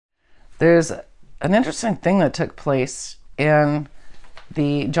There's an interesting thing that took place in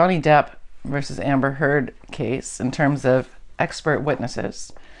the Johnny Depp versus Amber Heard case in terms of expert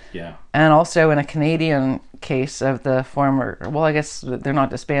witnesses. Yeah. And also in a Canadian case of the former, well, I guess they're not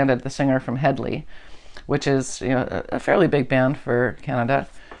disbanded, the singer from Headley, which is a fairly big band for Canada.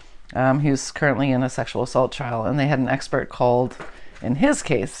 He's currently in a sexual assault trial, and they had an expert called in his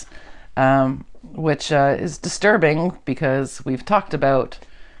case, which is disturbing because we've talked about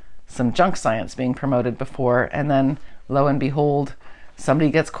some junk science being promoted before, and then lo and behold,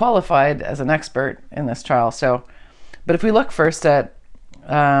 somebody gets qualified as an expert in this trial. So, but if we look first at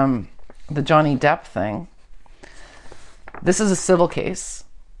the Johnny Depp thing, this is a civil case,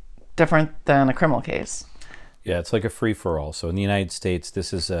 different than a criminal case. Yeah, it's like a free-for-all. So in the United States,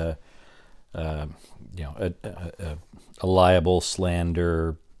 this is a libel,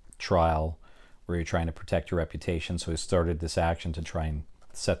 slander trial where you're trying to protect your reputation. So he started this action to try and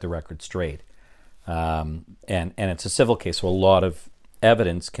set the record straight. And it's a civil case, so a lot of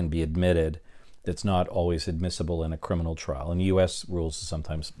evidence can be admitted that's not always admissible in a criminal trial. And U.S. rules is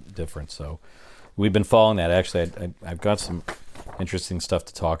sometimes different. So we've been following that. Actually, I've got some interesting stuff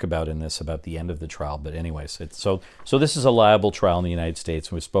to talk about in this, about the end of the trial. But anyways, so this is a libel trial in the United States.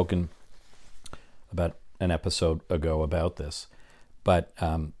 And we've spoken about an episode ago about this. But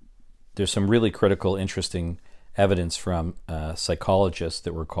there's some really critical, interesting evidence from psychologists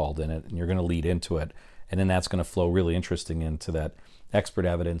that were called in it. And you're going to lead into it. And then that's going to flow really interesting into that expert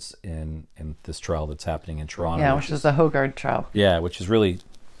evidence in this trial that's happening in Toronto. Yeah, which is the Hogard trial. Yeah, which is really...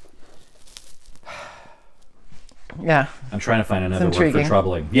 Yeah. I'm trying to find another word for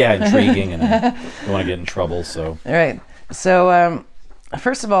troubling. Yeah, intriguing, and I don't want to get in trouble, so... All right. So,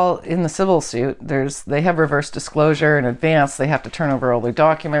 first of all, in the civil suit, they have reverse disclosure in advance. They have to turn over all their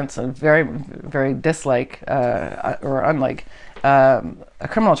documents, and very, very dislike or unlike a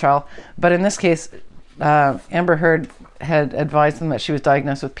criminal trial. But in this case, Amber Heard had advised them that she was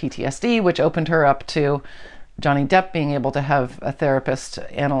diagnosed with PTSD, which opened her up to Johnny Depp being able to have a therapist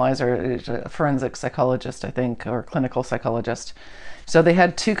analyze her, a forensic psychologist, I think, or clinical psychologist. So they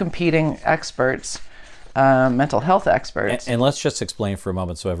had two competing experts, mental health experts. And let's just explain for a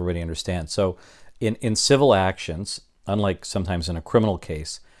moment so everybody understands. So in civil actions, unlike sometimes in a criminal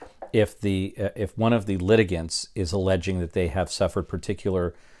case, if one of the litigants is alleging that they have suffered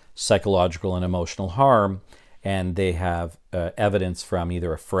particular psychological and emotional harm, and they have evidence from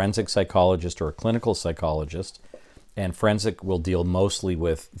either a forensic psychologist or a clinical psychologist, and forensic will deal mostly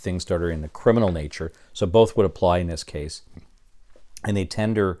with things that are in the criminal nature, so both would apply in this case, and they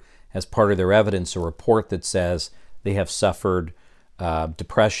tender as part of their evidence a report that says they have suffered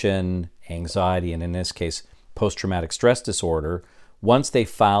depression, anxiety, and in this case post-traumatic stress disorder. Once they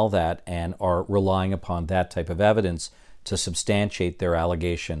file that and are relying upon that type of evidence to substantiate their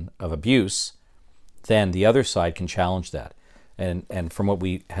allegation of abuse, then the other side can challenge that. And from what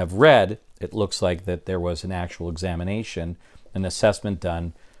we have read, it looks like that there was an actual examination, an assessment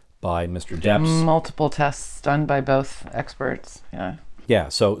done by Mr. Depp's... Multiple tests done by both experts, yeah. Yeah,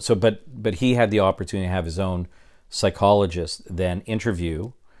 but he had the opportunity to have his own psychologist then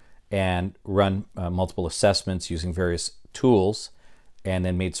interview and run multiple assessments using various tools, and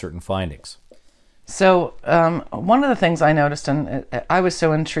then made certain findings. So one of the things I noticed, and I was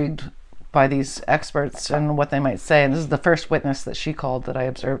so intrigued by these experts and what they might say, and this is the first witness that she called that I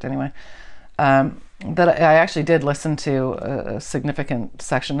observed anyway, that I actually did listen to a significant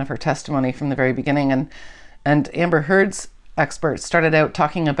section of her testimony from the very beginning, and Amber Heard's experts started out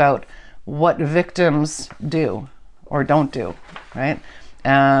talking about what victims do or don't do, right?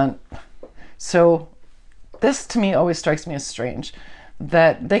 And so this to me always strikes me as strange,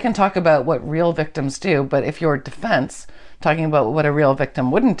 that they can talk about what real victims do, but if your defense talking about what a real victim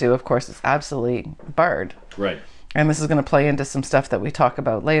wouldn't do, of course, it's absolutely barred. Right. And this is going to play into some stuff that we talk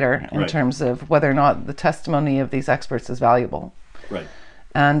about later in terms of whether or not the testimony of these experts is valuable. Right.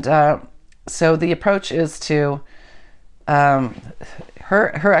 And so the approach is to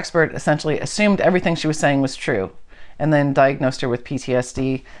her expert essentially assumed everything she was saying was true, and then diagnosed her with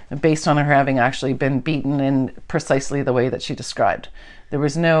PTSD based on her having actually been beaten in precisely the way that she described. There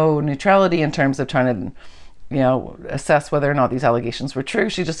was no neutrality in terms of trying to, assess whether or not these allegations were true.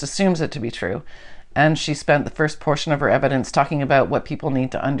 She just assumes it to be true. And she spent the first portion of her evidence talking about what people need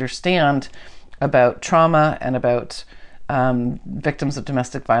to understand about trauma and about victims of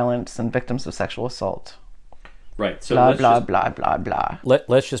domestic violence and victims of sexual assault. Right. So blah, blah, blah, blah.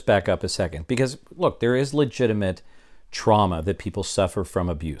 Let's just back up a second, because look, there is legitimate trauma that people suffer from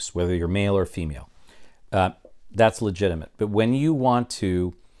abuse, whether you're male or female. That's legitimate. But when you want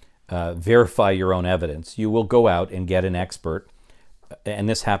to verify your own evidence, you will go out and get an expert and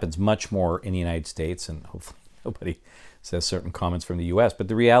this happens much more in the United States, and hopefully nobody says certain comments from the U.S., but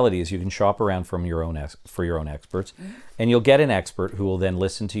the reality is you can shop around for your own experts, and you'll get an expert who will then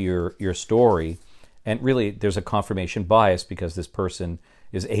listen to your story, and really there's a confirmation bias because this person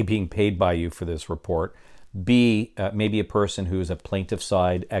is A, being paid by you for this report, B, maybe a person who's a plaintiff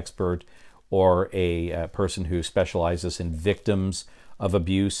side expert or a person who specializes in victims of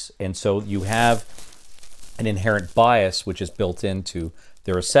abuse, and so you have an inherent bias which is built into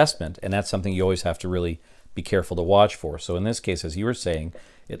their assessment, and that's something you always have to really be careful to watch for. So in this case, as you were saying,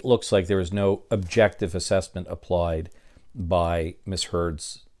 it looks like there was no objective assessment applied by Ms.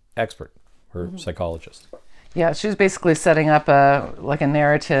 Heard's expert, her psychologist. Yeah, she was basically setting up a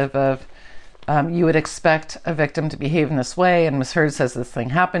narrative of you would expect a victim to behave in this way, and Ms. Heard says this thing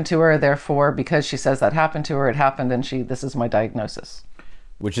happened to her, therefore, because she says that happened to her, it happened, and this is my diagnosis.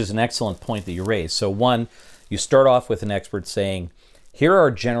 Which is an excellent point that you raised. So one, you start off with an expert saying, here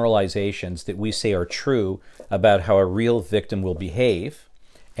are generalizations that we say are true about how a real victim will behave,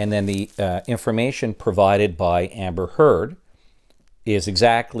 and then the information provided by Amber Heard is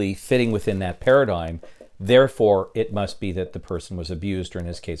exactly fitting within that paradigm. Therefore, it must be that the person was abused, or in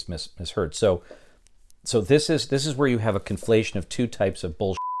this case, Ms. Heard. So this is where you have a conflation of two types of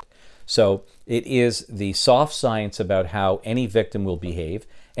bullshit. So it is the soft science about how any victim will behave,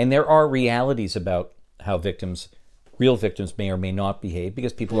 and there are realities about how real victims may or may not behave,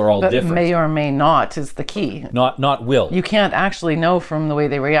 because people are all different. May or may not is the key. Not will. You can't actually know from the way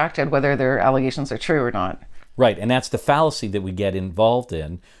they reacted whether their allegations are true or not. Right, and that's the fallacy that we get involved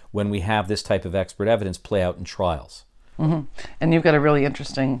in when we have this type of expert evidence play out in trials. Mm-hmm. And you've got a really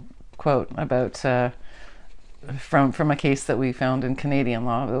interesting quote about from a case that we found in Canadian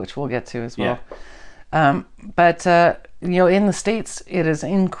law, which we'll get to as well. Yeah. But in the States, it is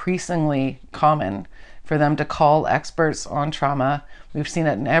increasingly common for them to call experts on trauma. We've seen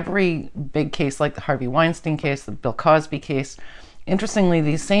it in every big case, like the Harvey Weinstein case, the Bill Cosby case. Interestingly,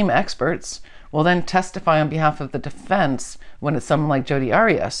 these same experts will then testify on behalf of the defense when it's someone like Jodi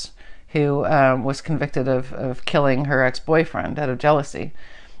Arias, who was convicted of killing her ex-boyfriend out of jealousy.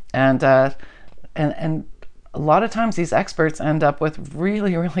 And a lot of times these experts end up with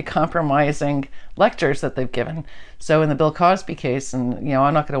really, really compromising lectures that they've given. So in the Bill Cosby case, and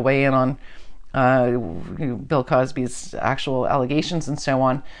I'm not going to weigh in on Bill Cosby's actual allegations and so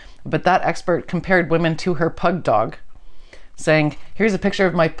on, but that expert compared women to her pug dog, saying, here's a picture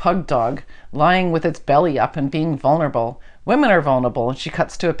of my pug dog lying with its belly up and being vulnerable. Women are vulnerable. And she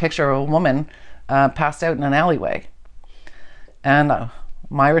cuts to a picture of a woman passed out in an alleyway. And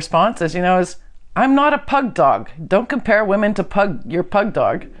my response is, I'm not a pug dog. Don't compare women to your pug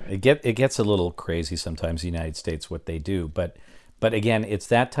dog. It gets a little crazy sometimes in the United States what they do, but again, it's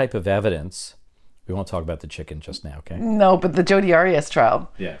that type of evidence. We won't talk about the chicken just now, okay? No, but the Jodi Arias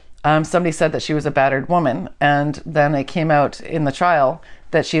trial. Yeah. Somebody said that she was a battered woman, and then it came out in the trial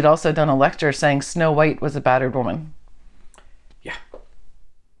that she had also done a lecture saying Snow White was a battered woman. Yeah.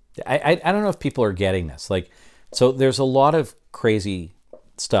 I don't know if people are getting this. So there's a lot of crazy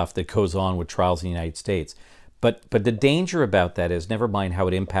stuff that goes on with trials in the United States, but the danger about that is, never mind how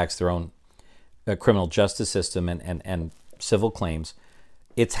it impacts their own criminal justice system and civil claims,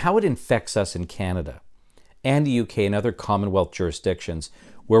 it's how it infects us in Canada and the UK and other Commonwealth jurisdictions,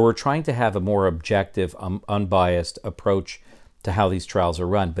 where we're trying to have a more objective, unbiased approach to how these trials are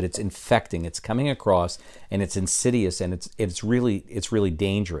run, but it's infecting, it's coming across, and it's insidious, and it's really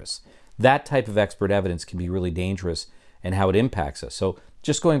dangerous. That type of expert evidence can be really dangerous and how it impacts us. So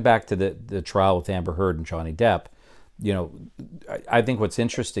just going back to the trial with Amber Heard and Johnny Depp, I think what's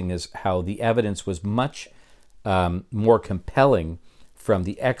interesting is how the evidence was much more compelling from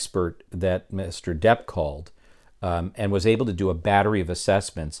the expert that Mr. Depp called, and was able to do a battery of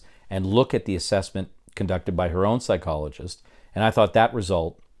assessments and look at the assessment conducted by her own psychologist. And I thought that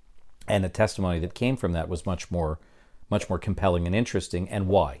result and the testimony that came from that was much more compelling and interesting. And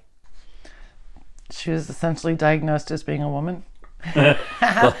why? She was essentially diagnosed as being a woman.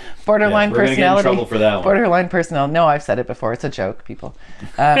 Well, Borderline we're personality. Gonna get in trouble for that one. Borderline personality. No, I've said it before. It's a joke, people.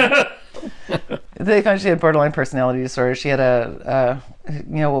 They found she had borderline personality disorder. She had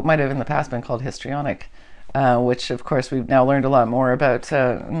what might have in the past been called histrionic, which of course we've now learned a lot more about,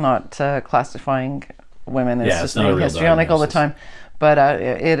 not classifying women as just being histrionic all the time. But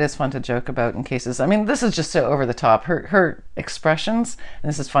it is fun to joke about in cases. I mean, this is just so over the top. Her expressions, and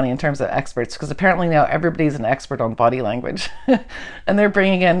this is funny in terms of experts, because apparently now everybody's an expert on body language. And they're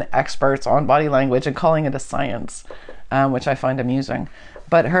bringing in experts on body language and calling it a science, which I find amusing.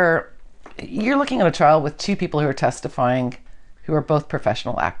 But you're looking at a trial with two people who are testifying who are both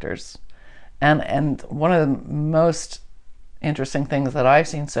professional actors. And one of the most interesting things that I've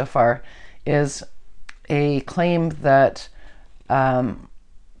seen so far is a claim that a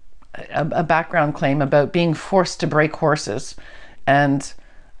background claim about being forced to break horses, and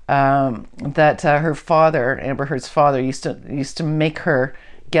that her father, Amber Heard's father, used to make her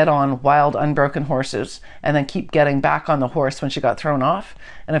get on wild, unbroken horses and then keep getting back on the horse when she got thrown off.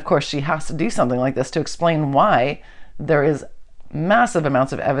 And of course, she has to do something like this to explain why there is massive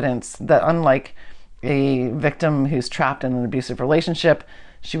amounts of evidence that, unlike a victim who's trapped in an abusive relationship,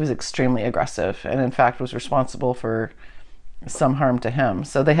 she was extremely aggressive and in fact was responsible for some harm to him.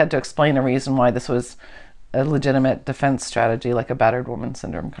 So they had to explain a reason why this was a legitimate defense strategy, like a battered woman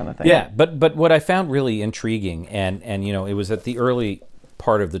syndrome kind of thing. Yeah, but what I found really intriguing, and it was at the early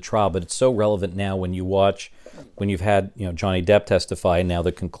part of the trial, but it's so relevant now when you've had Johnny Depp testify, and now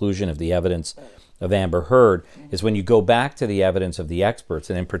the conclusion of the evidence of Amber Heard, is when you go back to the evidence of the experts,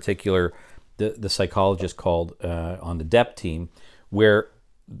 and in particular the psychologist called on the Depp team, where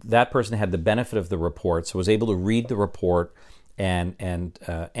that person had the benefit of the report, so was able to read the report and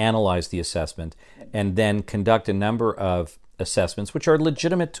analyze the assessment, and then conduct a number of assessments, which are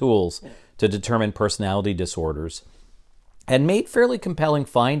legitimate tools to determine personality disorders, and made fairly compelling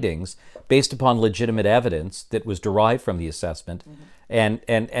findings based upon legitimate evidence that was derived from the assessment. And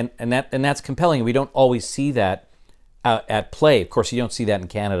that's compelling. We don't always see that at play. Of course, you don't see that in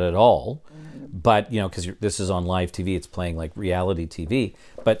Canada at all. But because this is on live TV, it's playing like reality TV.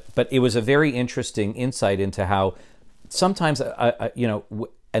 But it was a very interesting insight into how sometimes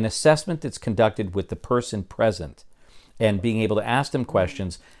an assessment that's conducted with the person present and being able to ask them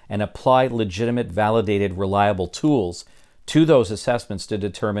questions and apply legitimate, validated, reliable tools to those assessments to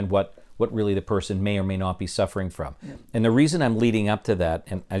determine what really the person may or may not be suffering from. Yeah. And the reason I'm leading up to that,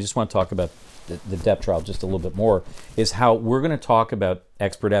 and I just want to talk about the Depp trial just a little bit more, is how we're going to talk about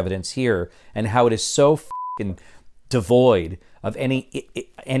expert evidence here and how it is so f***ing devoid of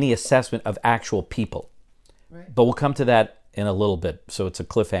any assessment of actual people. Right. But we'll come to that in a little bit, so it's a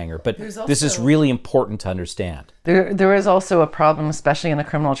cliffhanger. But this is really important to understand. There is also a problem, especially in a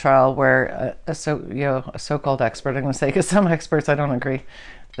criminal trial, where a so-called expert, I'm going to say, because some experts, I don't agree,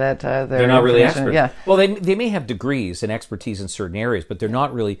 that they're not really experts. Yeah. Well, they may have degrees and expertise in certain areas, but they're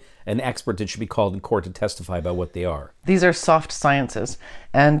not really an expert that should be called in court to testify about what they are. These are soft sciences,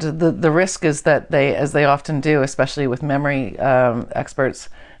 and the risk is that they, as they often do, especially with memory experts,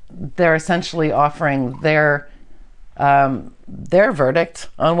 they're essentially offering their verdict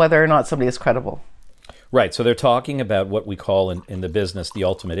on whether or not somebody is credible. Right. So they're talking about what we call in the business the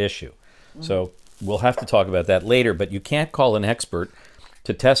ultimate issue. Mm-hmm. So we'll have to talk about that later, but you can't call an expert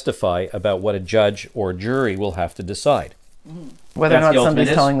to testify about what a judge or jury will have to decide. Mm-hmm. Whether or not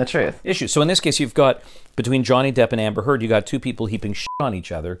somebody's telling the truth. Issue. So in this case, you've got, between Johnny Depp and Amber Heard, you got two people heaping shit on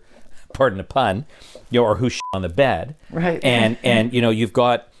each other, pardon the pun, or who shit on the bed. Right. And you've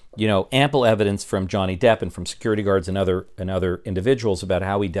got ample evidence from Johnny Depp and from security guards and other individuals about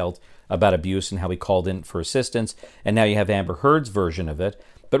how he dealt about abuse and how he called in for assistance. And now you have Amber Heard's version of it.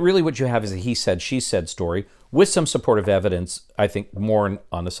 But really what you have is a he said, she said story with some supportive evidence, I think more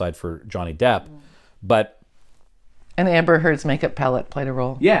on the side for Johnny Depp. And Amber Heard's makeup palette played a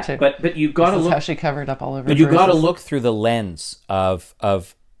role. Yeah, too. but you've got to look. How she covered up all over. But you've got to look through the lens of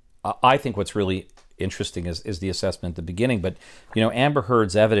I think what's really interesting is the assessment at the beginning. But Amber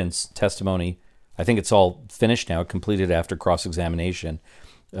Heard's evidence testimony, I think it's all finished now, completed after cross-examination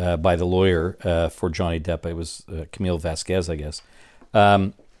by the lawyer for Johnny Depp. It was Camille Vasquez, I guess.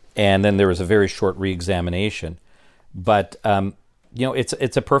 And then there was a very short re-examination. But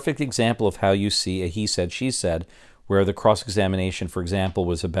it's a perfect example of how you see a he said, she said, where the cross-examination, for example,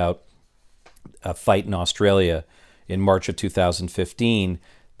 was about a fight in Australia in March of 2015,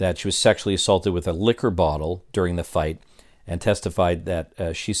 that she was sexually assaulted with a liquor bottle during the fight, and testified that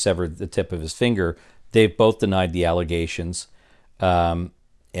she severed the tip of his finger. They've both denied the allegations. And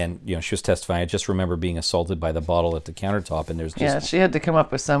she was testifying, I just remember being assaulted by the bottle at the countertop, and there's just... Yeah, she had to come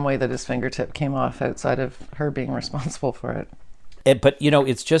up with some way that his fingertip came off outside of her being responsible for it. But,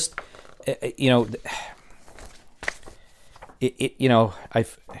 it's just, I'm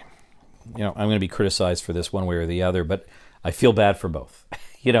going to be criticized for this one way or the other, but I feel bad for both.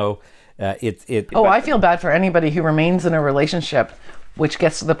 I feel bad for anybody who remains in a relationship which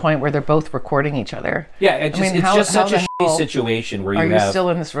gets to the point where they're both recording each other. Yeah, it's just such a shitty situation where you still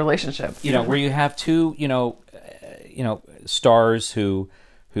in this relationship? Where you have two, stars who,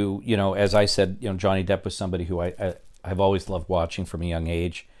 as I said, Johnny Depp was somebody who I've always loved watching from a young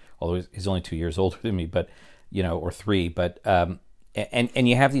age, although he's only 2 years older than me, but or 3, but and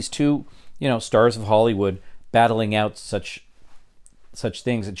you have these two, stars of Hollywood battling out such such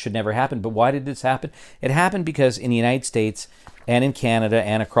things. It should never happen. But why did this happen? It happened because in the United States and in Canada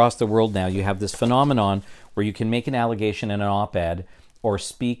and across the world now, you have this phenomenon where you can make an allegation in an op-ed or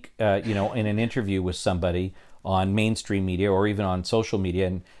speak, in an interview with somebody on mainstream media or even on social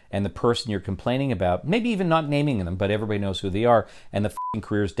media, and the person you're complaining about, maybe even not naming them, but everybody knows who they are, and the f***ing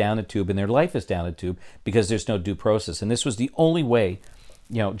career's down the tube and their life is down the tube because there's no due process. And this was the only way,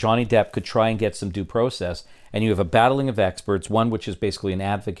 Johnny Depp could try and get some due process. And you have a battling of experts, one which is basically an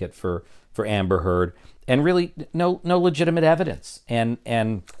advocate for Amber Heard, and really no legitimate evidence. And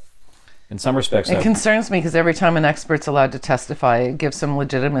in some respects, it concerns me because every time an expert's allowed to testify, it gives some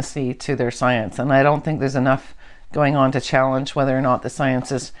legitimacy to their science. And I don't think there's enough going on to challenge whether or not the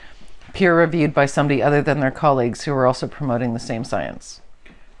science is peer-reviewed by somebody other than their colleagues who are also promoting the same science.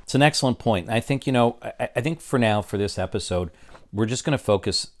 It's an excellent point. I think, I think for now, for this episode, we're just going to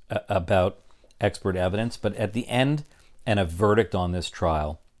focus about expert evidence. But at the end and a verdict on this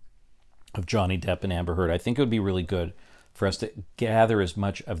trial of Johnny Depp and Amber Heard, I think it would be really good for us to gather as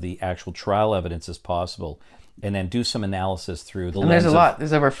much of the actual trial evidence as possible and then do some analysis through the lens. And there's a lot.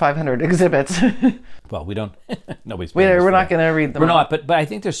 There's over 500 exhibits. Well, we don't. Nobody's. We're not going to read them. We're not. But I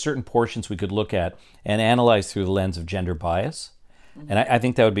think there's certain portions we could look at and analyze through the lens of gender bias, and I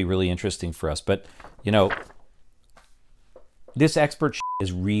think that would be really interesting for us. But this expert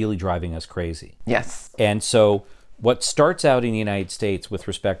is really driving us crazy. Yes. And so, what starts out in the United States with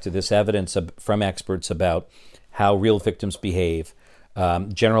respect to this evidence from experts about how real victims behave,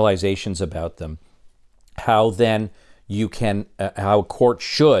 generalizations about them, how then you can, how a court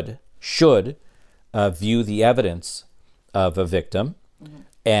should view the evidence of a victim,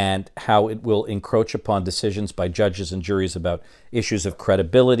 and how it will encroach upon decisions by judges and juries about issues of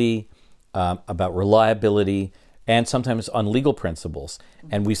credibility, about reliability, and sometimes on legal principles.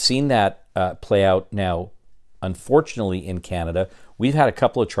 And we've seen that play out now, unfortunately, in Canada. We've had a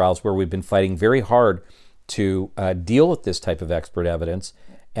couple of trials where we've been fighting very hard to deal with this type of expert evidence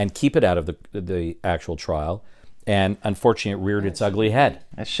and keep it out of the actual trial. And unfortunately, it reared its ugly head.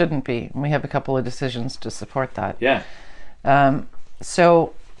 It shouldn't be. We have a couple of decisions to support that. Yeah.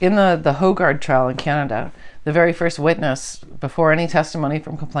 So in the Hogard trial in Canada, the very first witness, before any testimony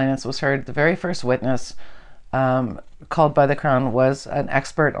from complainants was heard, the very first witness called by the Crown was an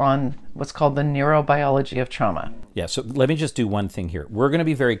expert on what's called the neurobiology of trauma. Yeah, so let me just do one thing here. We're going to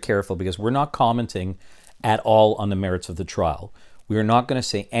be very careful because we're not commenting at all on the merits of the trial. We are not going to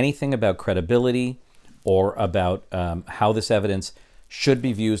say anything about credibility or about how this evidence should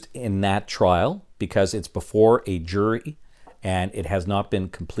be viewed in that trial because it's before a jury and it has not been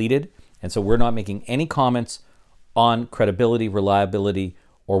completed. And so we're not making any comments on credibility, reliability,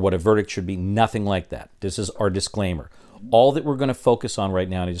 or what a verdict should be. Nothing like that. This is our disclaimer. All that we're going to focus on right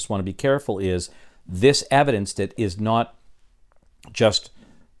now, and I just want to be careful, is this evidence that is not just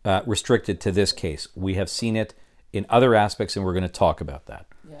restricted to this case. We have seen it in other aspects, and we're going to talk about that.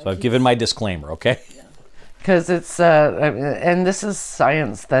 Yeah, so I've given my disclaimer, okay? Because it's, and this is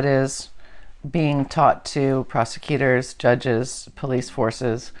science that is being taught to prosecutors, judges, police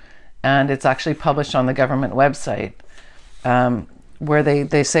forces, and it's actually published on the government website, where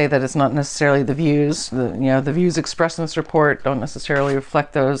they say that it's not necessarily the views, the views expressed in this report don't necessarily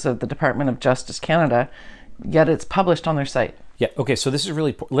reflect those of the Department of Justice Canada, yet it's published on their site. Yeah, okay, so this is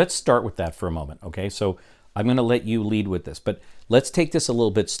really, let's start with that for a moment, okay? So I'm going to let you lead with this, but let's take this a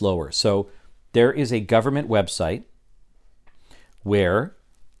little bit slower. So there is a government website where,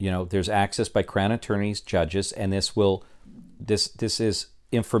 there's access by Crown attorneys, judges, and this is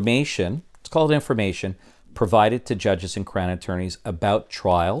information, it's called information, provided to judges and Crown attorneys about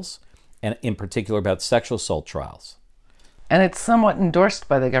trials, and in particular about sexual assault trials. And it's somewhat endorsed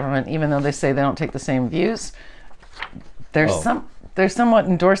by the government, even though they say they don't take the same views. They're somewhat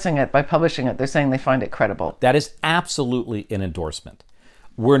endorsing it by publishing it. They're saying they find it credible. That is absolutely an endorsement.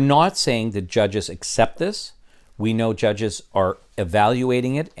 We're not saying that judges accept this. We know judges are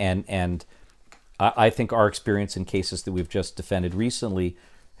evaluating it, and I think our experience in cases that we've just defended recently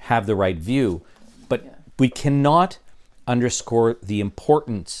have the right view. But we cannot underscore the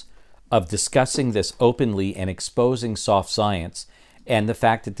importance of discussing this openly and exposing soft science, and the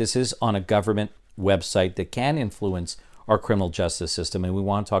fact that this is on a government website that can influence our criminal justice system, and we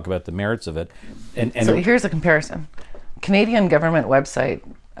want to talk about the merits of it. And so here's a comparison. Canadian government website,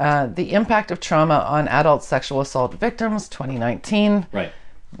 the impact of trauma on adult sexual assault victims, 2019. Right.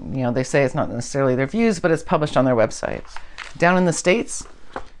 They say it's not necessarily their views, but it's published on their website. Down in the States,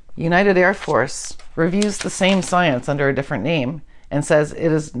 United Air Force reviews the same science under a different name and says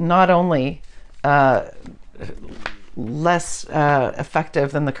it is not only less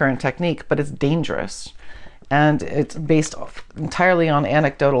effective than the current technique, but it's dangerous. and it's based entirely on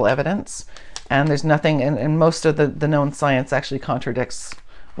anecdotal evidence, and there's nothing, and most of the known science actually contradicts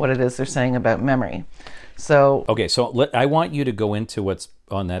what it is they're saying about memory. So okay, so I want you to go into what's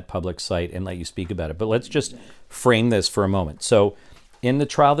on that public site and let you speak about it, but let's just frame this for a moment. So in the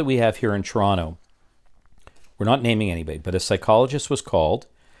trial that we have here in Toronto, we're not naming anybody, but a psychologist was called,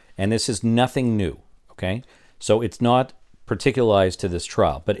 and this is nothing new, okay? So it's not particularized to this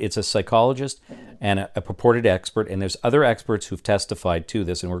trial, but it's a psychologist and a purported expert, and there's other experts who've testified to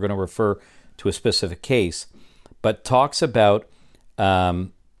this, and we're going to refer to a specific case, but talks about the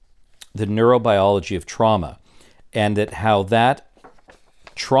neurobiology of trauma, and that how that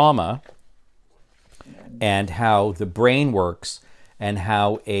trauma and how the brain works and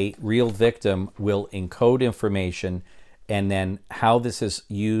how a real victim will encode information, and then how this is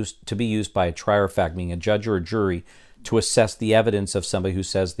used by a trier of fact, meaning a judge or a jury, to assess the evidence of somebody who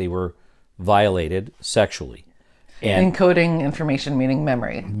says they were violated sexually. And encoding information meaning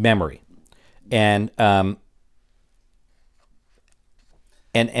memory. Memory. And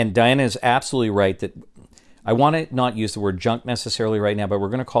Diana is absolutely right that I want to not use the word junk necessarily right now, but we're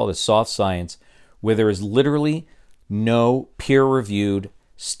going to call it soft science, where there is literally no peer-reviewed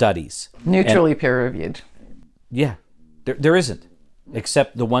studies. Neutrally peer-reviewed. Yeah, there isn't,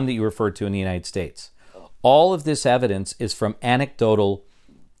 except the one that you referred to in the United States. All of this evidence is from anecdotal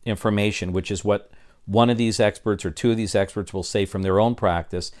information, which is what one of these experts or two of these experts will say from their own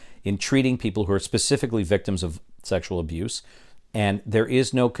practice in treating people who are specifically victims of sexual abuse. And there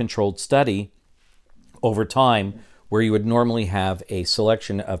is no controlled study over time where you would normally have a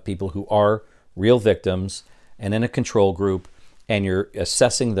selection of people who are real victims and in a control group, and you're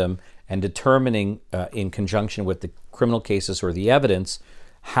assessing them and determining in conjunction with the criminal cases or the evidence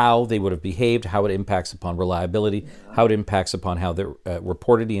how they would have behaved, how it impacts upon reliability, how it impacts upon how they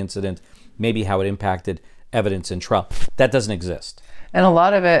reported the incident, maybe how it impacted evidence in trial. That doesn't exist. And a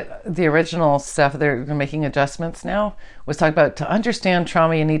lot of it, the original stuff, they're making adjustments now, was talk about to understand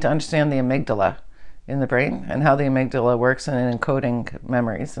trauma, you need to understand the amygdala in the brain and how the amygdala works in encoding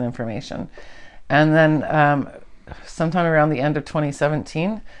memories and information. And then sometime around the end of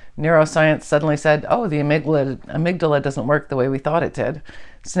 2017, neuroscience suddenly said, oh, the amygdala doesn't work the way we thought it did.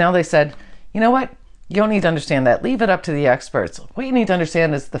 So now they said, you know what? You don't need to understand that. Leave it up to the experts. What you need to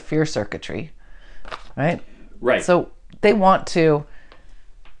understand is the fear circuitry, right? Right. So they want to,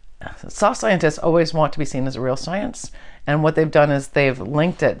 soft scientists always want to be seen as a real science. And what they've done is they've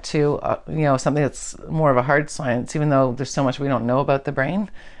linked it to, something that's more of a hard science, even though there's so much we don't know about the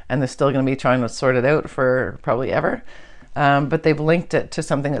brain, and they're still going to be trying to sort it out for probably ever. But they've linked it to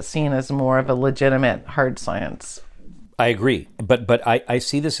something that's seen as more of a legitimate hard science. I agree, but I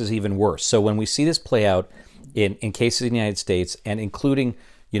see this as even worse. So when we see this play out in cases in the United States, and including,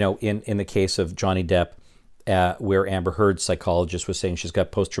 in the case of Johnny Depp, where Amber Heard's psychologist was saying she's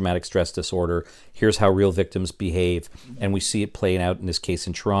got post-traumatic stress disorder, here's how real victims behave, and we see it playing out in this case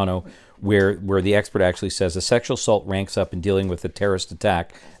in Toronto, where the expert actually says a sexual assault ranks up in dealing with a terrorist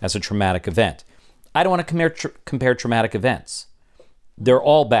attack as a traumatic event. I don't want to compare traumatic events. They're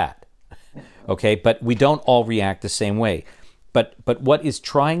all bad, okay? But we don't all react the same way. But what they're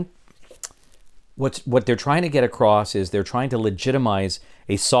trying to get across is they're trying to legitimize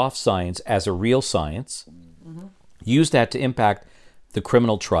a soft science as a real science, use that to impact the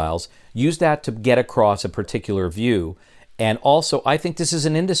criminal trials, use that to get across a particular view, and also I think this is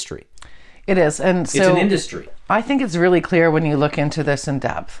an industry. It is, and so it's an industry. I think it's really clear when you look into this in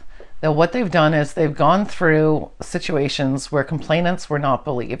depth that what they've done is they've gone through situations where complainants were not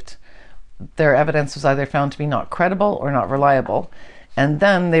believed. Their evidence was either found to be not credible or not reliable, and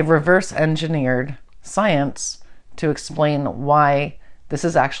then they've reverse engineered science to explain why this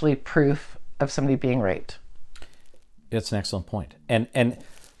is actually proof of somebody being raped. That's an excellent point. And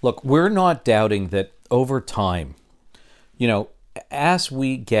look, we're not doubting that over time, as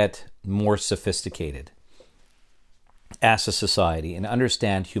we get more sophisticated as a society and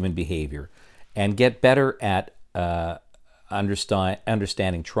understand human behavior and get better at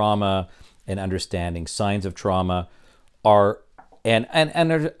understanding trauma and understanding signs of trauma, and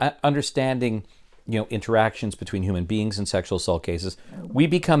understanding interactions between human beings in sexual assault cases, we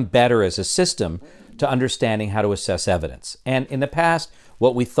become better as a system to understanding how to assess evidence. And in the past,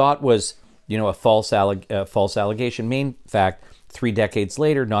 what we thought was a false allegation may in fact 3 decades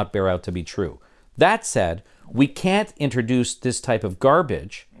later not bear out to be true. That said, we can't introduce this type of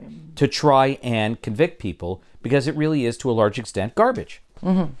garbage to try and convict people, because it really is to a large extent garbage.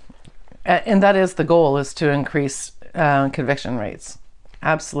 Mm-hmm. And that is the goal, is to increase conviction rates.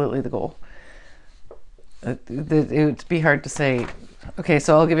 Absolutely the goal. It would be hard to say. Okay,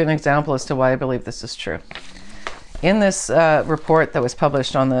 so I'll give you an example as to why I believe this is true. In this report that was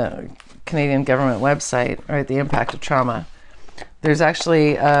published on the Canadian government website, right, the impact of trauma, there's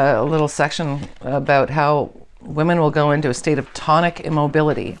actually a little section about how women will go into a state of tonic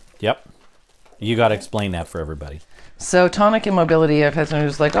immobility. Yep. You got to explain that for everybody. So tonic immobility, I've had someone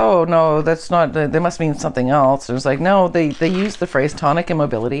who's like, oh, no, that's not, they must mean something else. It's like, no, they use the phrase tonic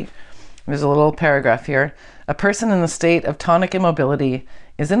immobility. There's a little paragraph here. A person in the state of tonic immobility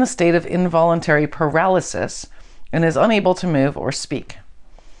is in a state of involuntary paralysis and is unable to move or speak.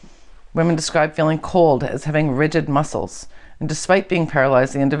 Women describe feeling cold as having rigid muscles. And despite being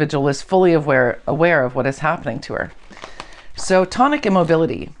paralyzed, the individual is fully aware of what is happening to her. So tonic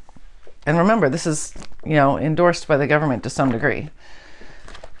immobility, and remember, this is, endorsed by the government to some degree,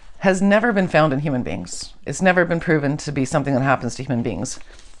 has never been found in human beings. It's never been proven to be something that happens to human beings.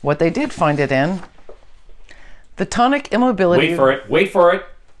 What they did find it in, the tonic immobility... Wait for it.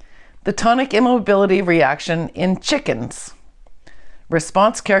 The tonic immobility reaction in chickens.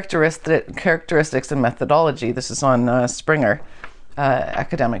 Response characteristics and methodology. This is on Springer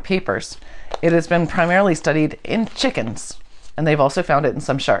academic papers. It has been primarily studied in chickens, and they've also found it in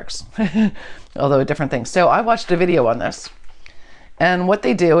some sharks, although a different thing. So I watched a video on this, and what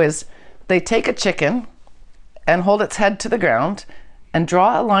they do is they take a chicken and hold its head to the ground and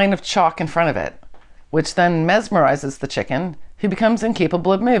draw a line of chalk in front of it, which then mesmerizes the chicken, who becomes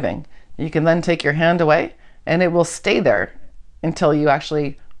incapable of moving. You can then take your hand away, and it will stay there until you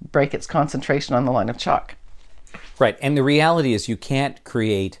actually break its concentration on the line of chalk. Right, and the reality is you can't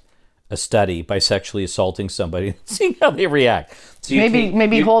create a study by sexually assaulting somebody and seeing how they react. So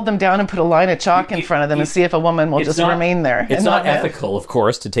maybe hold them down and put a line of chalk in front of them and see if a woman will just remain there. It's not ethical, of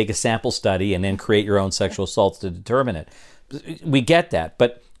course, to take a sample study and then create your own sexual assaults to determine it. We get that,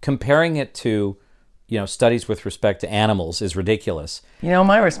 but comparing it to, studies with respect to animals is ridiculous.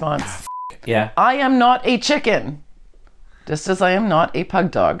 My response? Yeah. I am not a chicken. Just as I am not a pug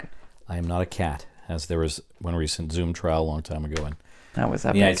dog. I am not a cat, as there was one recent Zoom trial a long time ago in that was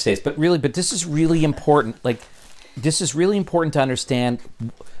the United States. But this is really important. This is really important to understand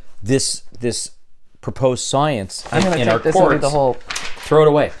this proposed science I'm going to take this over the whole... Throw it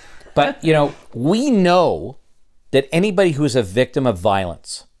away. But, we know that anybody who is a victim of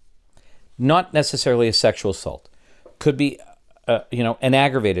violence, not necessarily a sexual assault, could be, an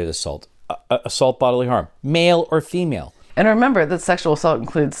aggravated assault, assault bodily harm, male or female. And remember that sexual assault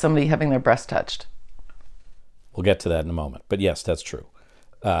includes somebody having their breast touched. We'll get to that in a moment. But yes, that's true.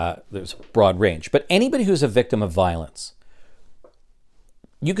 There's a broad range. But anybody who's a victim of violence,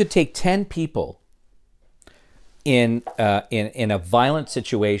 you could take 10 people in a violent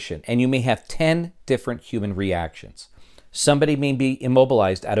situation, and you may have 10 different human reactions. Somebody may be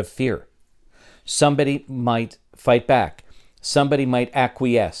immobilized out of fear. Somebody might fight back. Somebody might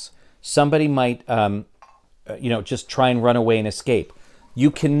acquiesce. Somebody might... just try and run away and escape.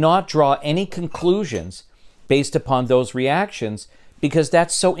 You cannot draw any conclusions based upon those reactions because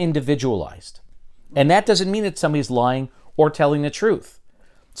that's so individualized. And that doesn't mean that somebody's lying or telling the truth.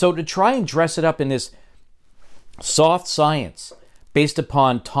 So to try and dress it up in this soft science based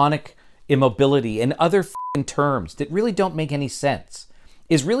upon tonic immobility and other terms that really don't make any sense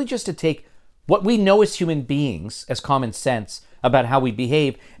is really just to take what we know as human beings, as common sense, about how we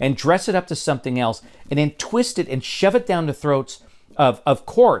behave and dress it up to something else and then twist it and shove it down the throats of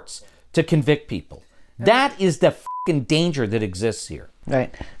courts to convict people. That is the danger that exists here.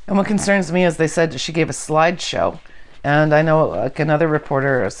 Right. And what concerns me is they said she gave a slideshow. And I know another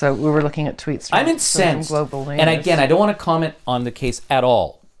reporter, so we were looking at tweets from I'm incensed. Global News. And again, I don't want to comment on the case at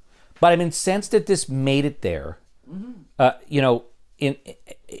all. But I'm incensed that this made it there. Mm-hmm.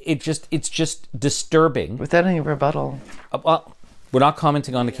 It's just disturbing. Without any rebuttal. We're not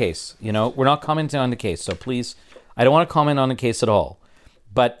commenting on the case. We're not commenting on the case. So please, I don't want to comment on the case at all.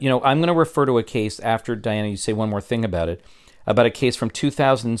 But, I'm going to refer to a case after, Diana, you say one more thing about it, about a case from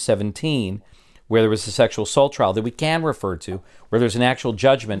 2017 where there was a sexual assault trial that we can refer to, where there's an actual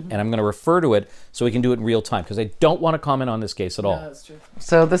judgment, and I'm going to refer to it so we can do it in real time, because I don't want to comment on this case at all. No, that's true.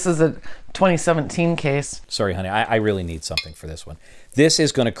 So this is a 2017 case. Sorry, honey, I really need something for this one. This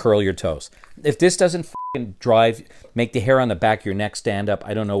is going to curl your toes. If this doesn't make the hair on the back of your neck stand up,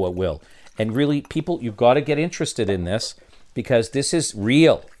 I don't know what will. And really, people, you've got to get interested in this, because this is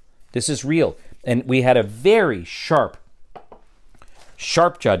real. This is real. And we had a very sharp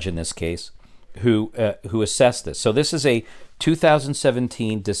judge in this case who assessed this. So this is a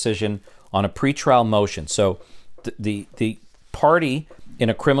 2017 decision on a pretrial motion. So the party in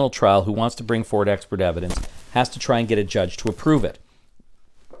a criminal trial who wants to bring forward expert evidence has to try and get a judge to approve it.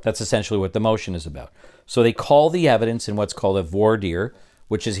 That's essentially what the motion is about. So they call the evidence in what's called a voir dire,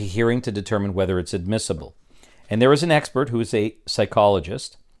 which is a hearing to determine whether it's admissible. And there was an expert who was a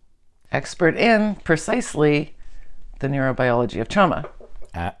psychologist. Expert in precisely the neurobiology of trauma.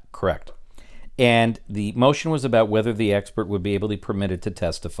 Correct. And the motion was about whether the expert would be able to be permitted to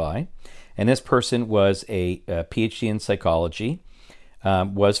testify. And this person was a PhD in psychology,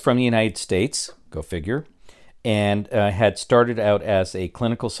 was from the United States, go figure, and had started out as a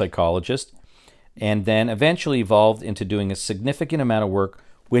clinical psychologist, and then eventually evolved into doing a significant amount of work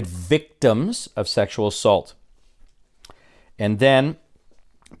with victims of sexual assault. And then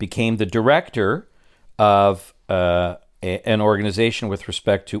became the director of an organization with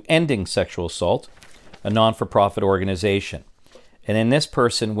respect to ending sexual assault, a non-for-profit organization. And then this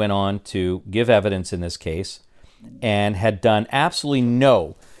person went on to give evidence in this case and had done absolutely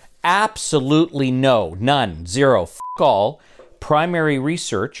none, zero, all primary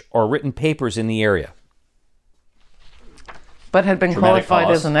research or written papers in the area. But had been qualified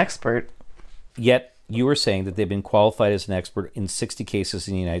as an expert. Yet you were saying that they've been qualified as an expert in 60 cases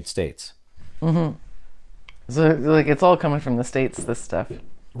in the United States. Mm-hmm. So, like, it's all coming from the States, this stuff.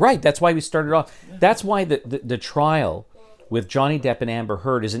 Right. That's why we started off. That's why the trial with Johnny Depp and Amber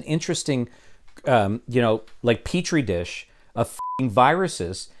Heard is an interesting, like petri dish of f***ing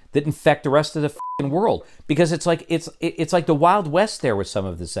viruses that infect the rest of the f***ing world. Because it's like the Wild West there with some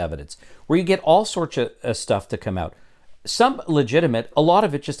of this evidence, where you get all sorts of stuff to come out. Some legitimate, a lot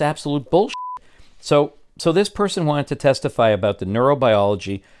of it just absolute bullshit. So this person wanted to testify about the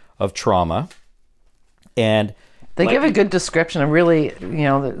neurobiology of trauma, and they give a good description of really,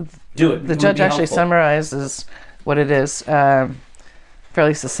 the judge actually summarizes what it is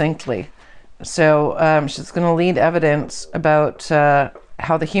fairly succinctly. So she's going to lead evidence about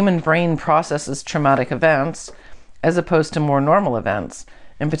how the human brain processes traumatic events as opposed to more normal events.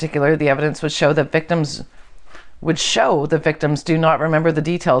 In particular, the evidence would show the victims do not remember the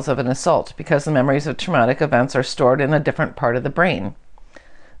details of an assault because the memories of traumatic events are stored in a different part of the brain,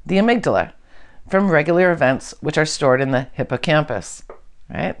 the amygdala, from regular events which are stored in the hippocampus,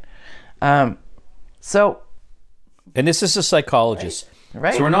 right? And this is a psychologist.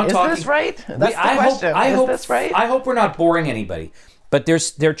 Right. So we're not talking... Is this right? That's the question. Is this right? I hope we're not boring anybody. But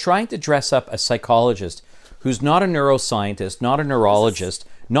they're trying to dress up a psychologist who's not a neuroscientist, not a neurologist,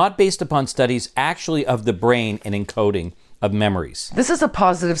 not based upon studies actually of the brain and encoding of memories. This is a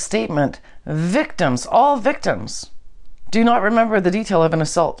positive statement. Victims, all victims, do not remember the detail of an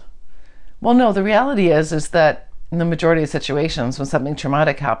assault. Well, no, the reality is that in the majority of situations when something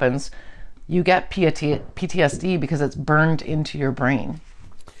traumatic happens, you get PTSD because it's burned into your brain.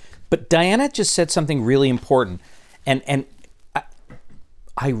 But Diana just said something really important, and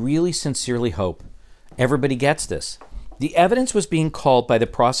I really sincerely hope everybody gets this. The evidence was being called by the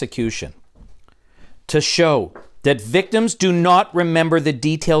prosecution to show that victims do not remember the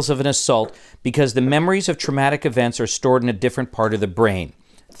details of an assault because the memories of traumatic events are stored in a different part of the brain,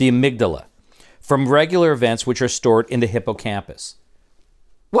 the amygdala, from regular events which are stored in the hippocampus.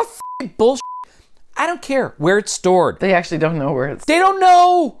 What f***ing bullshit? I don't care where it's stored. They actually don't know where it's... They don't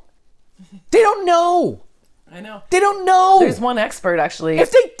know! They don't know! I know. They don't know! There's one expert, actually.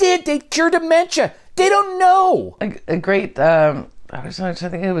 If they did, they'd cure dementia. They don't know! A great... I was trying to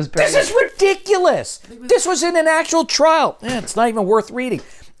think it was... This is ridiculous! This was in an actual trial. It's not even worth reading.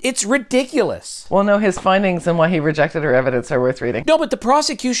 It's ridiculous. Well, no, his findings and why he rejected her evidence are worth reading. No, but the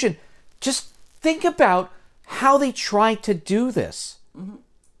prosecution... Just think about how they tried to do this. Mm-hmm.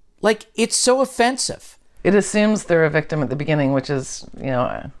 Like, it's so offensive. It assumes they're a victim at the beginning, which is,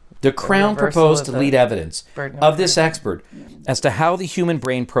 The Crown proposed to lead evidence of this expert as to how the human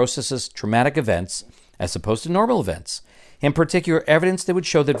brain processes traumatic events as opposed to normal events. In particular, evidence that would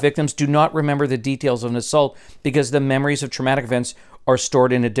show that victims do not remember the details of an assault because the memories of traumatic events are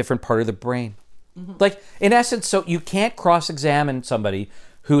stored in a different part of the brain. Mm-hmm. Like, in essence, so you can't cross-examine somebody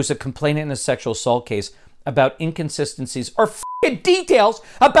who's a complainant in a sexual assault case about inconsistencies or details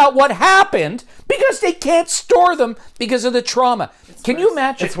about what happened because they can't store them because of the trauma. Can you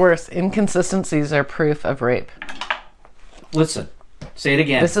imagine? It's worse. Inconsistencies are proof of rape. Listen, say it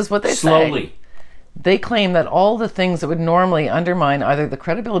again. This is what they say. Slowly. They claim that all the things that would normally undermine either the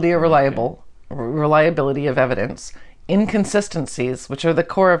credibility or reliability of evidence, inconsistencies, which are the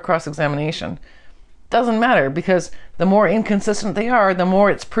core of cross-examination, doesn't matter because the more inconsistent they are, the more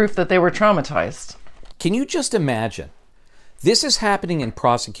it's proof that they were traumatized. Can you just imagine? This is happening in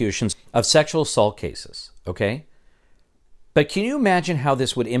prosecutions of sexual assault cases, okay? But can you imagine how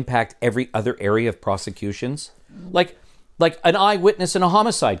this would impact every other area of prosecutions? Like an eyewitness in a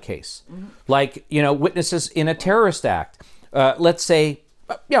homicide case. Mm-hmm. Like, witnesses in a terrorist act. Let's say,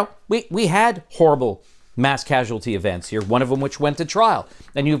 we had horrible mass casualty events here, one of them which went to trial,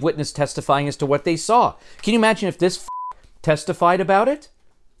 and you have witnesses testifying as to what they saw. Can you imagine if this testified about it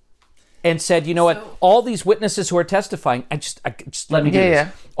and said, you know what, all these witnesses who are testifying, just let me do this.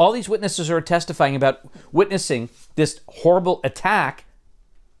 Yeah. All these witnesses who are testifying about witnessing this horrible attack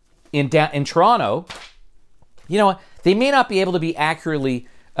in Toronto, you know what, they may not be able to be accurately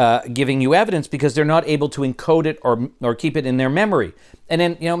giving you evidence because they're not able to encode it or keep it in their memory. And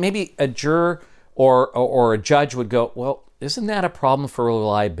then, you know, maybe a juror or a judge would go, well, isn't that a problem for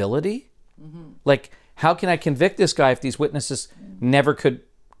reliability? Mm-hmm. Like, how can I convict this guy if these witnesses never could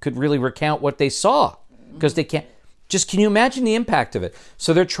really recount what they saw? Because they can't. Just, can you imagine the impact of it?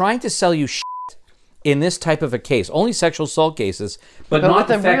 So they're trying to sell you shit in this type of a case. Only sexual assault cases, but not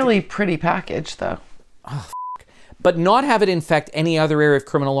with a really pretty package, though. Oh, but not have it infect any other area of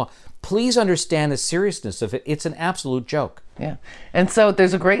criminal law. Please understand the seriousness of it. It's an absolute joke. Yeah. And so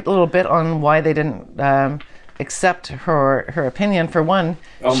there's a great little bit on why they didn't accept her opinion. For one,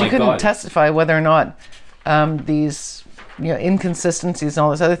 she couldn't testify whether or not these inconsistencies and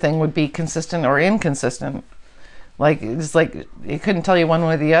all this other thing would be consistent or inconsistent. Like, it's like it couldn't tell you one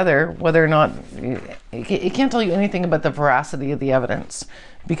way or the other whether or not it can't tell you anything about the veracity of the evidence,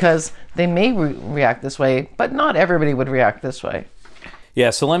 because they may react this way, but not everybody would react this way.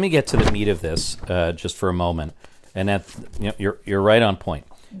 Yeah, so let me get to the meat of this just for a moment, and that you're right on point.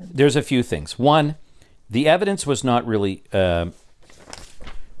 There's a few things. One, the evidence was not really. The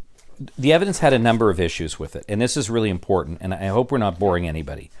evidence had a number of issues with it, and this is really important. And I hope we're not boring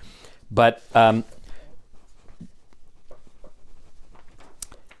anybody, but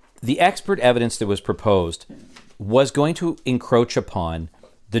the expert evidence that was proposed was going to encroach upon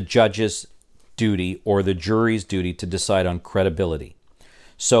the judge's duty or the jury's duty to decide on credibility.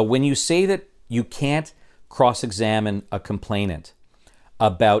 So when you say that you can't cross-examine a complainant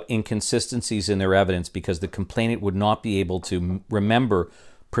about inconsistencies in their evidence because the complainant would not be able to remember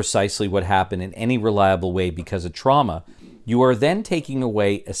precisely what happened in any reliable way because of trauma, you are then taking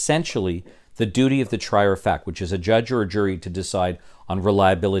away essentially the duty of the trier of fact, which is a judge or a jury to decide on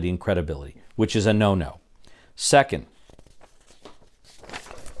reliability and credibility, which is a no-no. Second,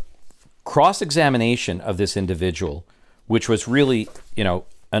 cross-examination of this individual, which was really,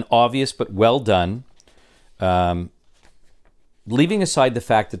 an obvious but well done, leaving aside the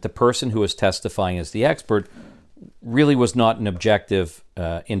fact that the person who was testifying as the expert really was not an objective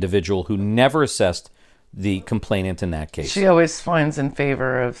individual who never assessed the complainant in that case. She always finds in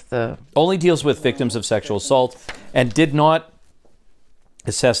favor of the... Only deals with victims of sexual assault and did not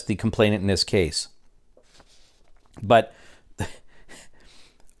assess the complainant in this case. But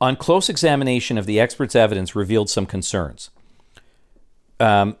on close examination of the expert's evidence revealed some concerns.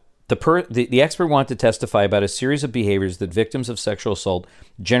 The expert wanted to testify about a series of behaviors that victims of sexual assault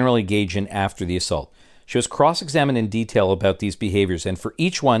generally engage in after the assault. She was cross-examined in detail about these behaviors, and for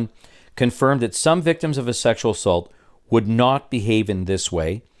each one, confirmed that some victims of a sexual assault would not behave in this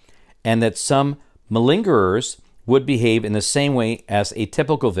way, and that some malingerers would behave in the same way as a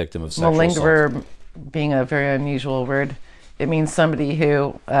typical victim of sexual assault. Malingerer being a very unusual word. It means somebody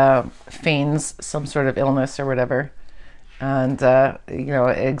who feigns some sort of illness or whatever, and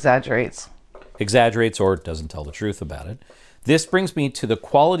exaggerates. Exaggerates or doesn't tell the truth about it. This brings me to the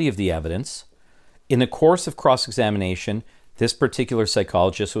quality of the evidence. In the course of cross-examination, this particular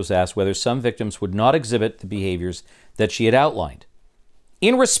psychologist was asked whether some victims would not exhibit the behaviors that she had outlined.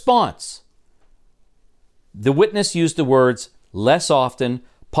 In response, the witness used the words less often,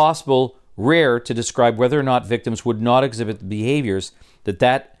 possible, rare to describe whether or not victims would not exhibit the behaviors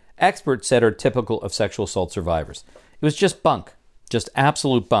that expert said are typical of sexual assault survivors. It was just bunk, just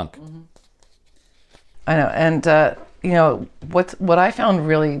absolute bunk. Mm-hmm. I know, and what I found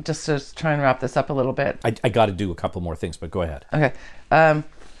really, just to try and wrap this up a little bit. I got to do a couple more things, but go ahead. Okay.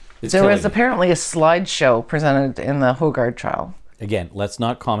 There was apparently a slideshow presented in the Hogard trial. Again, let's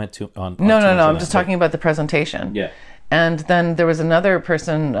not comment on No. I'm just talking about the presentation. Yeah. And then there was another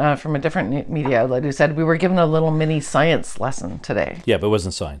person from a different media outlet who said, we were given a little mini science lesson today. Yeah, but it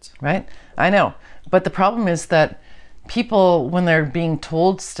wasn't science. Right? I know. But the problem is that people, when they're being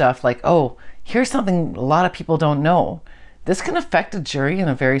told stuff like, oh, here's something a lot of people don't know, this can affect a jury in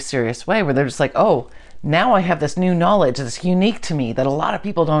a very serious way, where they're just like, oh, now I have this new knowledge that's unique to me that a lot of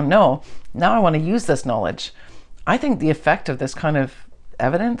people don't know. Now I want to use this knowledge. I think the effect of this kind of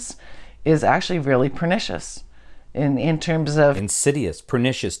evidence is actually really pernicious in terms of... Insidious,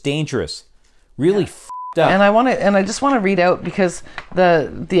 pernicious, dangerous, really f***ed up. And I just want to read out, because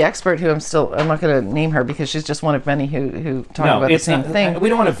the expert who I'm not going to name her because she's just one of many who talk about the same thing. We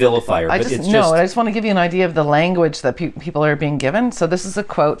don't want to vilify her, I just want to give you an idea of the language that people are being given. So this is a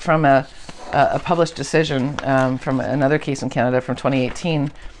quote from a a published decision from another case in Canada from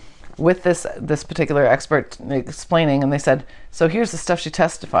 2018 with this particular expert explaining, and they said, so here's the stuff she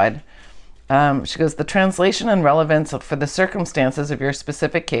testified. She goes, the translation and relevance for the circumstances of your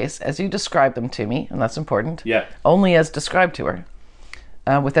specific case, as you describe them to me, and that's important, only as described to her,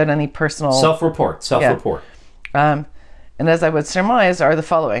 without any personal... Self-report. And as I would surmise, are the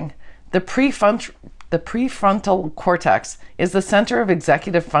following. The prefrontal cortex is the center of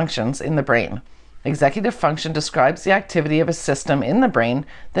executive functions in the brain. Executive function describes the activity of a system in the brain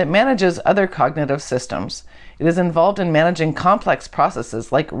that manages other cognitive systems. It is involved in managing complex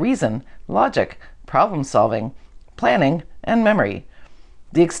processes like reason, logic, problem solving, planning, and memory.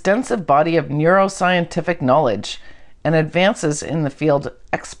 The extensive body of neuroscientific knowledge and advances in the field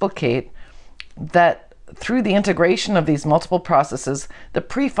explicate that through the integration of these multiple processes, the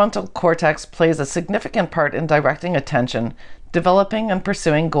prefrontal cortex plays a significant part in directing attention, developing and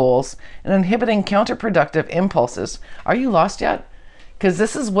pursuing goals, and inhibiting counterproductive impulses. Are you lost yet? Because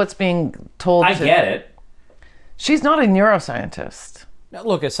this is what's being told. I get it. She's not a neuroscientist. Now,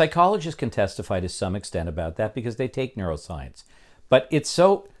 look, a psychologist can testify to some extent about that because they take neuroscience. But it's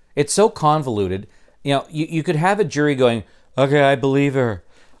so convoluted. You know, you could have a jury going, okay, I believe her,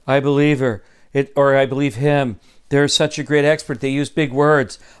 or I believe him. They're such a great expert. They use big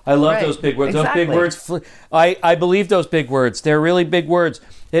words. I love those big words. Exactly. Those big words. I believe those big words. They're really big words.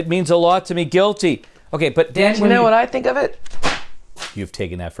 It means a lot to me. Guilty. Okay, but then you know what I think of it? You've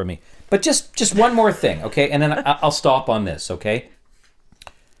taken that from me. But just one more thing, okay? And then I'll stop on this, okay?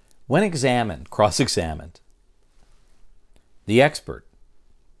 When cross-examined, the expert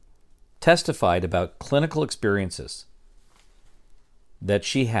testified about clinical experiences that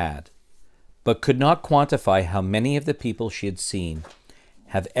she had, but could not quantify how many of the people she had seen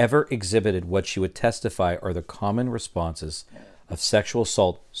have ever exhibited what she would testify are the common responses of sexual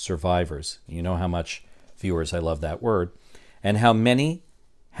assault survivors. You know how much, viewers, I love that word. And how many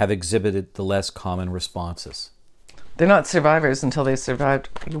have exhibited the less common responses. They're not survivors until they survived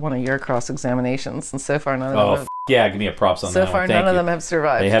one of your cross-examinations, and so far none of them have. Yeah, give me a props on that one. So far none of them have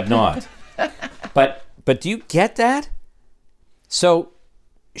survived. They have not. But do you get that? So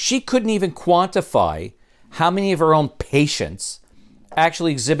she couldn't even quantify how many of her own patients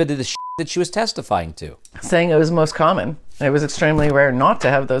actually exhibited the shit that she was testifying to. Saying it was most common. And it was extremely rare not to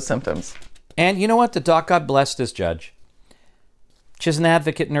have those symptoms. And you know what? The doc, God bless this judge. She's an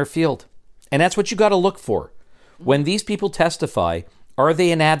advocate in her field. And that's what you got to look for. When these people testify, are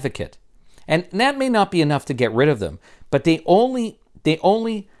they an advocate? And that may not be enough to get rid of them, but they only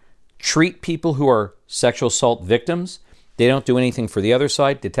treat people who are sexual assault victims. They don't do anything for the other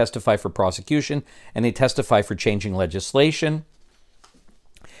side. They testify for prosecution, and they testify for changing legislation.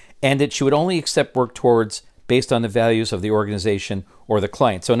 And that she would only accept work towards based on the values of the organization or the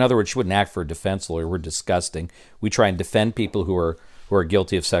client. So in other words, she wouldn't act for a defense lawyer. We're disgusting. We try and defend people who are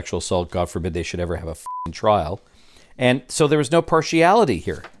guilty of sexual assault. God forbid they should ever have a trial. And so there was no partiality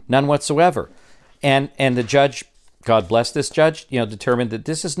here, none whatsoever. And the judge, God bless this judge, determined that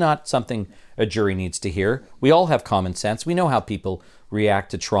this is not something a jury needs to hear. We all have common sense. We know how people react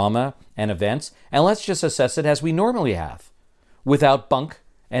to trauma and events, and let's just assess it as we normally have, without bunk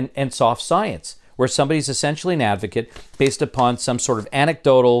and soft science, where somebody's essentially an advocate based upon some sort of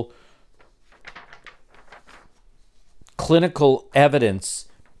anecdotal clinical evidence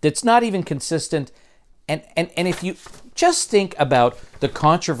that's not even consistent. And if you just think about the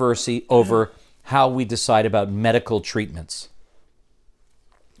controversy over how we decide about medical treatments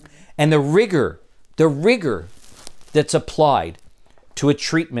and the rigor that's applied to a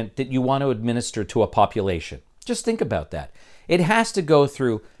treatment that you want to administer to a population. Just think about that. It has to go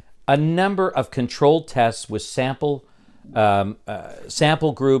through a number of controlled tests with sample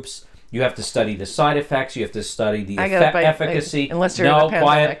groups. You have to study the side effects. You have to study the efficacy. Unless you're in a pandemic.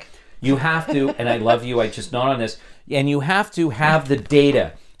 Quiet. You have to, and I love you, I just not on this, and you have to have the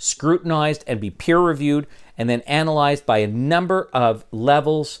data scrutinized and be peer-reviewed and then analyzed by a number of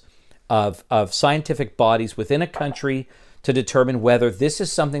levels of scientific bodies within a country to determine whether this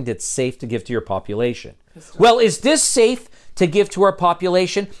is something that's safe to give to your population. Well, is this safe to give to our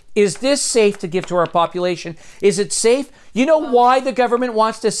population? Is this safe to give to our population? Is it safe? You know why the government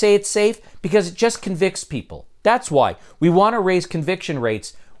wants to say it's safe? Because it just convicts people. That's why. We want to raise conviction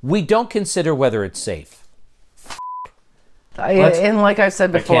rates. We don't consider whether it's safe. And like I've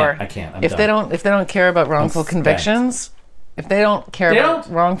said before, I can't. If they don't care about wrongful convictions, if they don't care about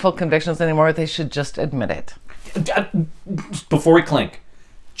wrongful convictions anymore, they should just admit it. Before we clink,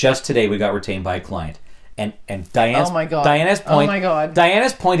 just today we got retained by a client, and Diana's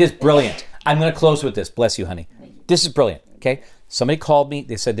Diana's point is brilliant. I'm going to close with this. Bless you, honey. This is brilliant. Okay, Somebody called me.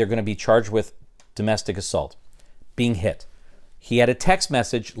 They said they're going to be charged with domestic assault, being hit. He had a text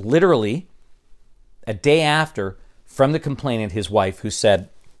message literally a day after from the complainant, his wife, who said,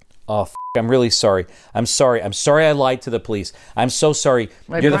 "Oh, I'm really sorry. I'm sorry. I'm sorry I lied to the police. I'm so sorry.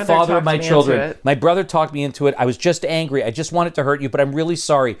 You're the father of my children. My brother talked me into it. I was just angry. I just wanted to hurt you, but I'm really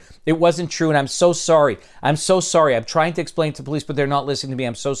sorry. It wasn't true, and I'm so sorry. I'm so sorry. I'm trying to explain to the police, but they're not listening to me.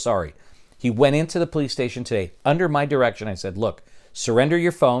 I'm so sorry." He went into the police station today under my direction. I said, "Look, surrender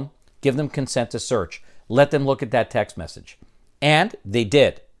your phone. Give them consent to search. Let them look at that text message." And they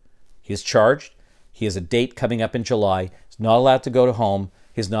did. He's charged. He has a date coming up in July. He's not allowed to go to home.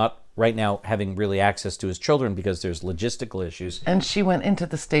 He's not right now having really access to his children because there's logistical issues. And she went into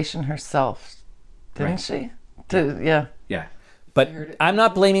the station herself, didn't she? Yeah. But I'm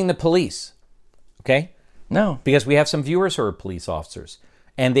not blaming the police, okay? No. Because we have some viewers who are police officers,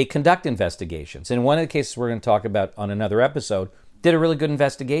 and they conduct investigations. And one of the cases we're going to talk about on another episode did a really good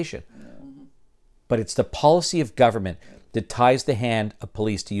investigation. But it's the policy of government that ties the hand of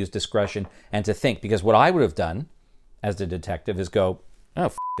police to use discretion and to think. Because what I would have done as the detective is go,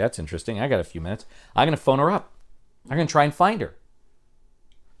 "Oh, that's interesting. I got a few minutes. I'm going to phone her up. I'm going to try and find her."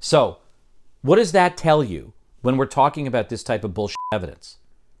 So what does that tell you when we're talking about this type of bullshit evidence,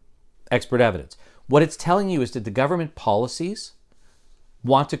 expert evidence? What it's telling you is that the government policies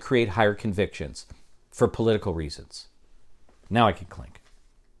want to create higher convictions for political reasons. Now I can clink.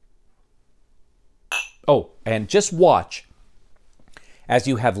 Oh, and just watch as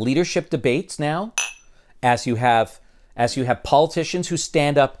you have leadership debates now, as you have politicians who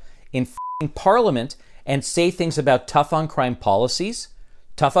stand up in Parliament and say things about tough on crime policies,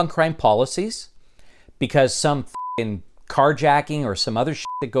 because some carjacking or some other shit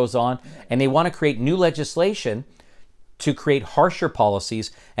that goes on, and they want to create new legislation to create harsher policies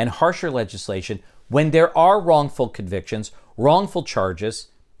and harsher legislation when there are wrongful convictions, wrongful charges,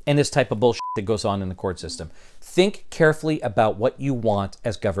 and this type of bullshit that goes on in the court system. Think carefully about what you want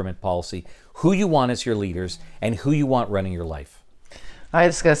as government policy, who you want as your leaders, and who you want running your life. I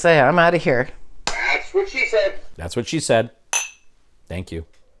just gotta say, I'm out of here. That's what she said. That's what she said. Thank you.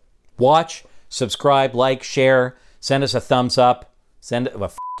 Watch, subscribe, like, share, send us a thumbs up,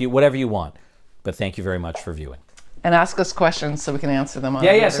 whatever you want. But thank you very much for viewing. And ask us questions so we can answer them on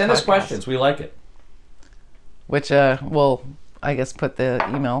Yeah, send us questions. We like it. Which we'll, I guess, put the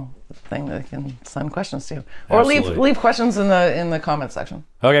email thing that they can send questions to. Or Absolutely. leave questions in the comment section.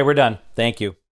 Okay, we're done. Thank you.